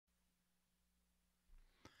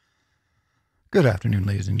Good afternoon,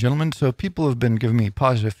 ladies and gentlemen. So people have been giving me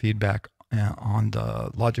positive feedback on the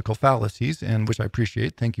logical fallacies, and which I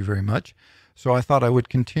appreciate. Thank you very much. So I thought I would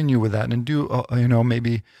continue with that and do,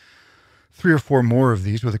 maybe three or four more of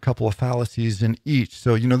these with a couple of fallacies in each.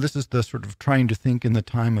 So, this is the sort of trying to think in the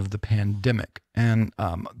time of the pandemic, and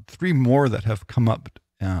three more that have come up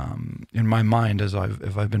in my mind as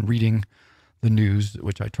I've been reading the news,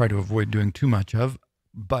 which I try to avoid doing too much of,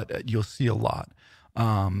 but you'll see a lot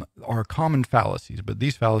are common fallacies. But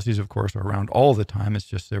these fallacies, of course, are around all the time. It's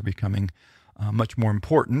just they're becoming much more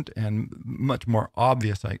important and much more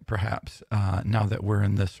obvious, perhaps, now that we're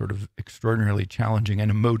in this sort of extraordinarily challenging and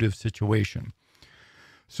emotive situation.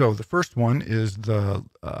 So the first one is the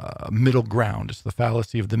middle ground. It's the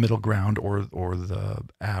fallacy of the middle ground or the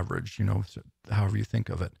average, however you think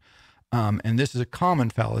of it. And this is a common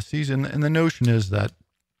fallacy. And the notion is that,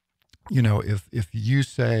 if you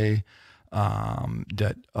say,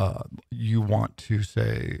 that you want to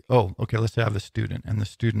say, oh, okay, let's say I have a student and the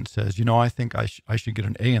student says, I think I should get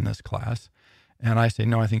an A in this class. And I say,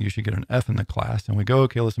 no, I think you should get an F in the class. And we go,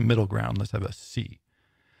 okay, let's middle ground. Let's have a C.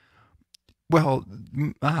 Well,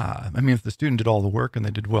 if the student did all the work and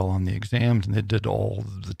they did well on the exams and they did all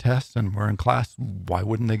the tests and were in class, why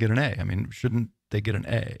wouldn't they get an A? Shouldn't they get an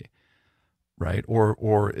A? Right?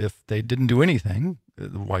 Or if they didn't do anything,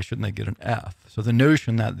 why shouldn't they get an F? So the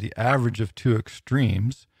notion that the average of two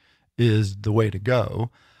extremes is the way to go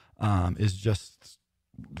is just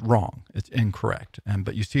wrong. It's incorrect.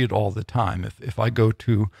 But you see it all the time. If I go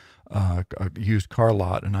to a used car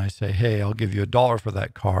lot and I say, hey, I'll give you $1 for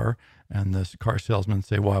that car, and this car salesman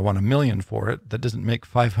say, well, I want $1 million for it, that doesn't make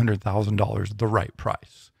 $500,000 the right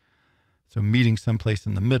price. So meeting someplace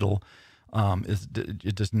in the middle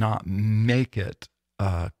it does not make it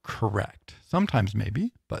correct. Sometimes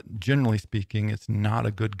maybe, but generally speaking, it's not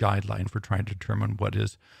a good guideline for trying to determine what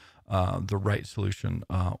is the right solution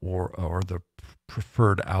or the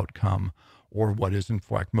preferred outcome, or what is, in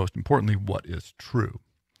fact, most importantly, what is true.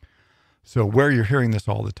 So where you're hearing this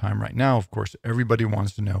all the time right now, of course, everybody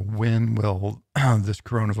wants to know, when will this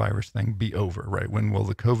coronavirus thing be over, right? When will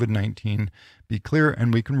the COVID-19 be clear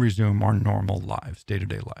and we can resume our normal lives,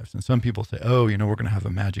 day-to-day lives? And some people say, oh, we're going to have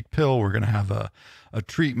a magic pill. We're going to have a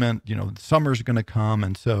treatment. Summer's going to come.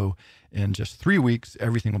 And so in just 3 weeks,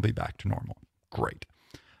 everything will be back to normal. Great.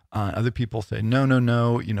 Other people say,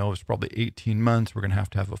 no, it's probably 18 months. We're going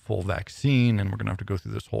to have a full vaccine, and we're going to have to go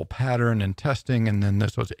through this whole pattern and testing. And then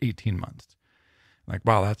this was 18 months. Like,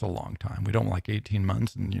 wow, that's a long time. We don't like 18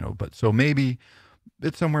 months. And, but so maybe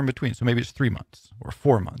it's somewhere in between. So maybe it's 3 months or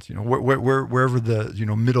 4 months, wherever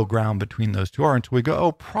the, middle ground between those two are. And so we go,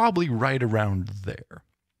 oh, probably right around there.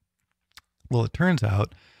 Well, it turns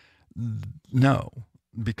out, no,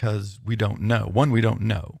 because we don't know. One, we don't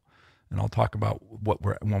know. And I'll talk about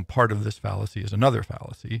one part of this fallacy is another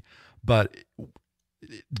fallacy. But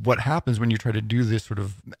what happens when you try to do this sort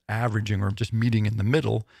of averaging or just meeting in the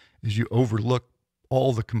middle is you overlook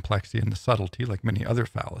all the complexity and the subtlety, like many other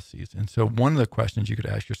fallacies. And so one of the questions you could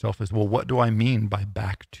ask yourself is, well, what do I mean by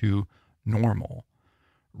back to normal,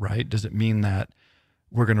 right? Does it mean that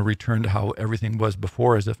we're going to return to how everything was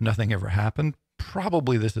before as if nothing ever happened?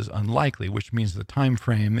 Probably this is unlikely, which means the time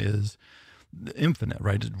frame is infinite,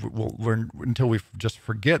 right? Until we just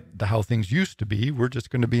forget how things used to be, we're just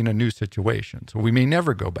going to be in a new situation. So we may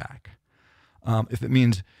never go back. If it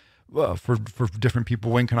means, for different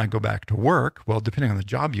people, when can I go back to work? Well, depending on the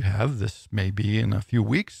job you have, this may be in a few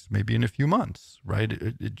weeks, maybe in a few months, right?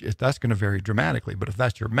 That's going to vary dramatically. But if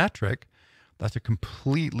that's your metric, that's a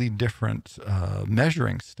completely different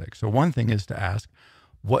measuring stick. So one thing is to ask,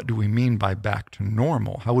 what do we mean by back to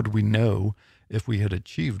normal? How would we know if we had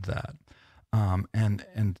achieved that?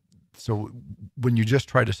 And so when you just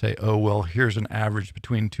try to say, oh, well, here's an average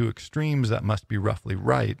between two extremes, that must be roughly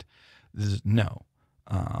right. No,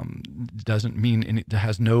 doesn't mean it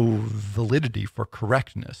has no validity for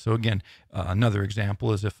correctness. So again, another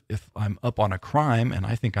example is if I'm up on a crime and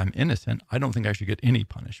I think I'm innocent, I don't think I should get any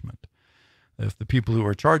punishment. If the people who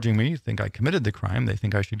are charging me think I committed the crime, they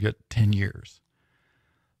think I should get 10 years.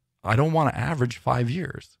 I don't want to average 5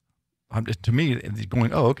 years. To me, it's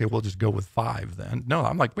going, oh, okay, we'll just go with 5 then. No,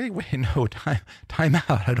 I'm like, wait, no, time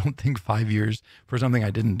out. I don't think 5 years for something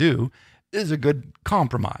I didn't do is a good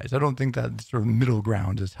compromise. I don't think that sort of middle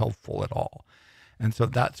ground is helpful at all. And so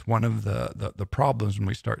that's one of the problems when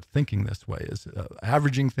we start thinking this way is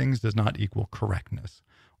averaging things does not equal correctness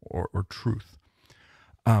or truth.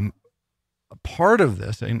 Part of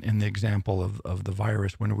this, in the example of the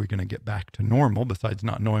virus, when are we going to get back to normal, besides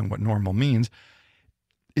not knowing what normal means,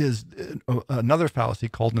 is another fallacy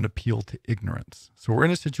called an appeal to ignorance. So we're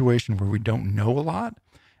in a situation where we don't know a lot.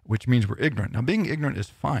 which means we're ignorant. Now, being ignorant is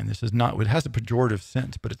fine. This is not, it has a pejorative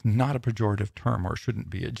sense, but it's not a pejorative term, or it shouldn't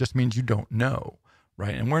be. It just means you don't know,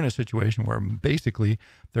 right? And we're in a situation where basically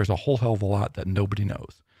there's a whole hell of a lot that nobody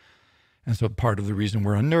knows. And so part of the reason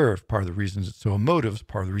we're unnerved, part of the reason it's so emotive,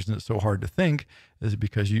 part of the reason it's so hard to think is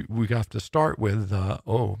because we have to start with,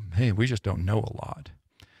 oh, hey, we just don't know a lot.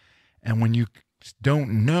 And when you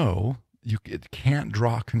don't know, it can't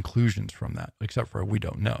draw conclusions from that, except for we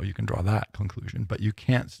don't know. You can draw that conclusion, but you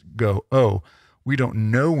can't go, oh, we don't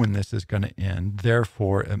know when this is going to end,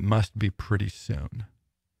 therefore it must be pretty soon.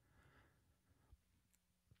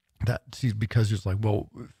 Because it's like, well,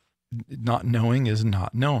 not knowing is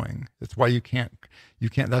not knowing. That's why you can't,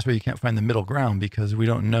 that's why you can't find the middle ground, because we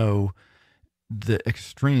don't know the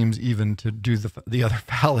extremes even to do the other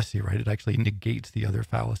fallacy, right? It actually negates the other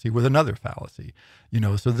fallacy with another fallacy,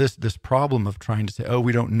 so this problem of trying to say, oh,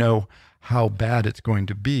 we don't know how bad it's going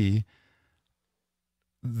to be,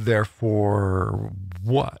 therefore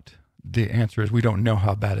what? The answer is we don't know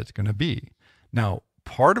how bad it's going to be. Now,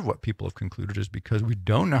 part of what people have concluded is because we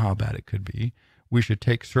don't know how bad it could be, we should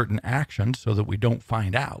take certain actions so that we don't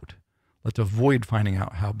find out. Let's avoid finding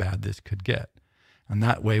out how bad this could get. And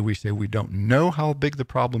that way we say we don't know how big the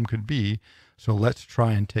problem could be, so let's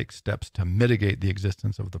try and take steps to mitigate the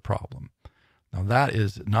existence of the problem. Now that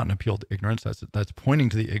is not an appeal to ignorance. That's pointing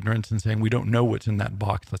to the ignorance and saying we don't know what's in that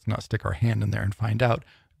box. Let's not stick our hand in there and find out.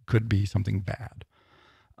 Could be something bad.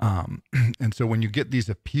 And so when you get these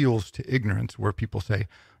appeals to ignorance where people say,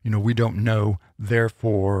 we don't know,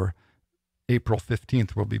 therefore April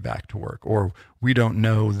 15th we'll be back to work, or we don't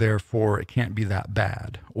know, therefore it can't be that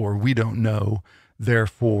bad, or we don't know,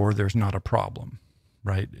 therefore there's not a problem,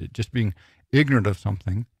 right? Just being ignorant of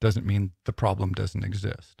something doesn't mean the problem doesn't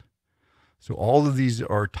exist. So all of these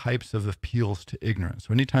are types of appeals to ignorance.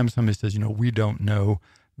 So anytime somebody says, we don't know,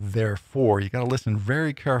 therefore, you got to listen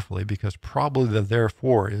very carefully, because probably the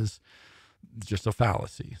therefore is just a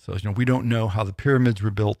fallacy. So, we don't know how the pyramids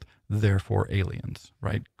were built, therefore aliens,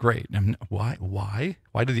 right? Great. And why?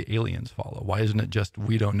 Why do the aliens follow? Why isn't it just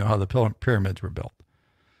we don't know how the pyramids were built?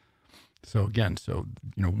 So again,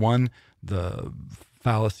 one, the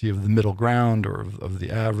fallacy of the middle ground or of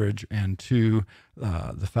the average, and two,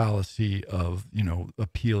 the fallacy of,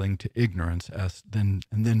 appealing to ignorance and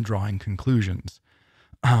then drawing conclusions.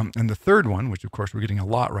 And the third one, which of course we're getting a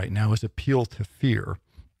lot right now, is appeal to fear.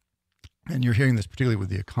 And you're hearing this particularly with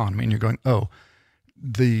the economy, and you're going, oh,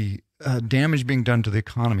 the damage being done to the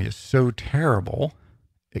economy is so terrible,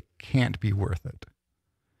 it can't be worth it.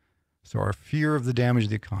 So our fear of the damage of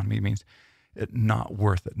the economy means it not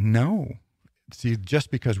worth it. No. See,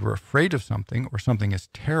 just because we're afraid of something or something is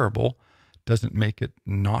terrible doesn't make it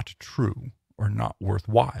not true or not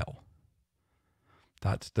worthwhile.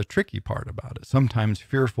 That's the tricky part about it. Sometimes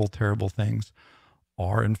fearful, terrible things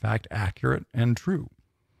are in fact accurate and true.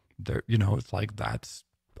 It's like that's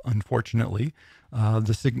unfortunately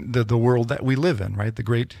the world that we live in, right? The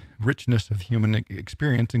great richness of human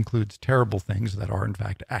experience includes terrible things that are in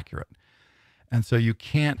fact accurate. And so you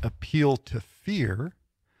can't appeal to fear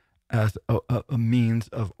as a means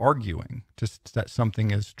of arguing just that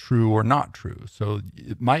something is true or not true. So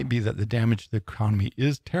it might be that the damage to the economy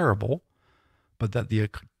is terrible, but that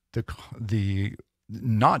the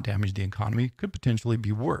not damage the economy could potentially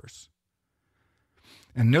be worse.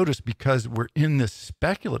 And notice, because we're in this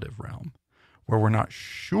speculative realm where we're not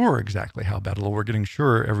sure exactly how bad, although we're getting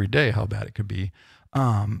sure every day how bad it could be,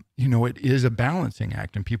 it is a balancing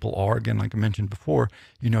act. And people are, again, like I mentioned before,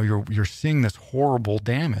 you're seeing this horrible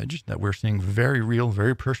damage that we're seeing very real,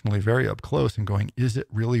 very personally, very up close, and going, is it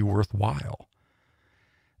really worthwhile?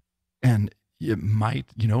 And it might,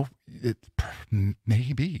 it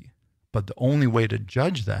may be. But the only way to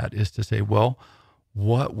judge that is to say, well,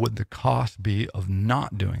 what would the cost be of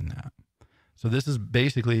not doing that? So this is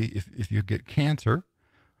basically, if you get cancer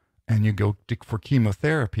and you go for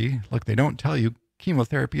chemotherapy, like they don't tell you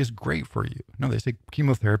chemotherapy is great for you. No, they say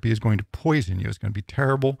chemotherapy is going to poison you. It's going to be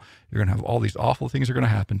terrible. You're going to have all these awful things are going to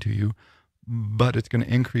happen to you, but it's going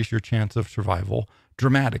to increase your chance of survival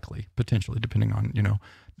dramatically, potentially, depending on,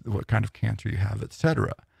 what kind of cancer you have, et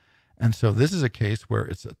cetera. And so this is a case where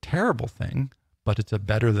it's a terrible thing, but it's a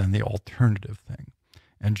better than the alternative thing.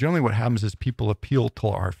 And generally what happens is people appeal to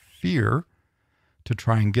our fear to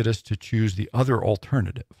try and get us to choose the other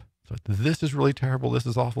alternative. So this is really terrible, this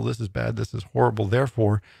is awful, this is bad, this is horrible,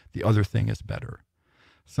 therefore the other thing is better.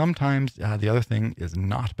 Sometimes the other thing is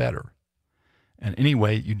not better. And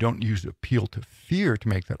anyway, you don't use appeal to fear to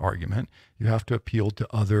make that argument. You have to appeal to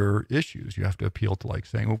other issues. You have to appeal to like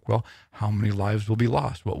saying, well, how many lives will be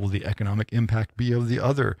lost? What will the economic impact be of the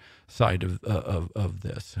other side of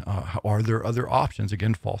this? Are there other options?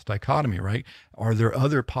 Again, false dichotomy, right? Are there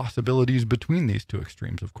other possibilities between these two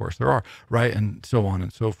extremes? Of course there are, right? And so on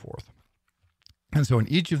and so forth. And so in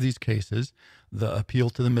each of these cases, the appeal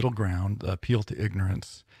to the middle ground, the appeal to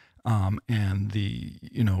ignorance, and the,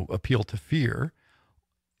 appeal to fear,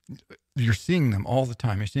 you're seeing them all the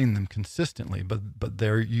time. You're seeing them consistently, but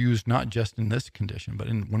they're used not just in this condition, but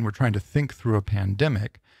when we're trying to think through a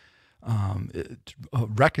pandemic,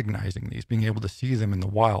 recognizing these, being able to see them in the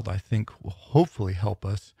wild, I think will hopefully help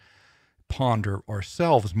us ponder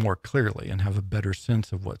ourselves more clearly and have a better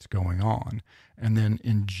sense of what's going on. And then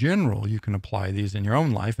in general, you can apply these in your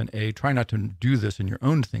own life and try not to do this in your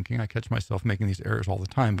own thinking. I catch myself making these errors all the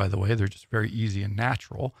time, by the way. They're just very easy and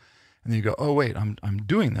natural. And then you go, oh, wait, I'm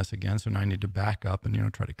doing this again. So now I need to back up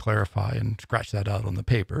and, try to clarify and scratch that out on the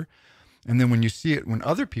paper. And then when you see it, when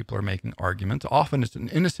other people are making arguments, often it's an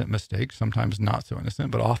innocent mistake, sometimes not so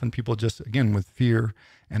innocent, but often people just, again, with fear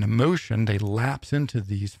and emotion, they lapse into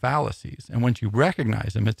these fallacies. And once you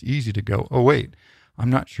recognize them, it's easy to go, oh, wait,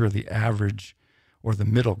 I'm not sure the average or the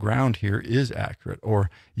middle ground here is accurate.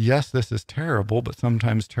 Or, yes, this is terrible, but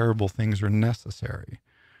sometimes terrible things are necessary,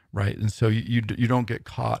 right? And so you don't get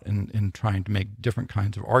caught in trying to make different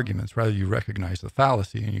kinds of arguments. Rather, you recognize the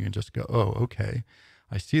fallacy and you can just go, oh, okay.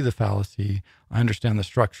 I see the fallacy, I understand the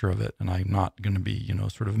structure of it, and I'm not going to be,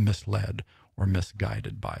 sort of misled or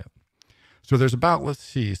misguided by it. So there's about, let's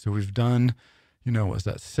see, so we've done, was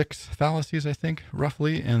that 6 fallacies, I think,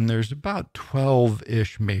 roughly, and there's about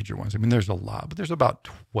 12-ish major ones. I mean, there's a lot, but there's about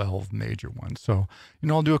 12 major ones. So,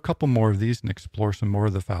 I'll do a couple more of these and explore some more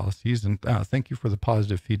of the fallacies, and thank you for the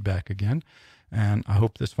positive feedback again, and I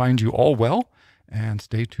hope this finds you all well, and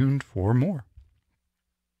stay tuned for more.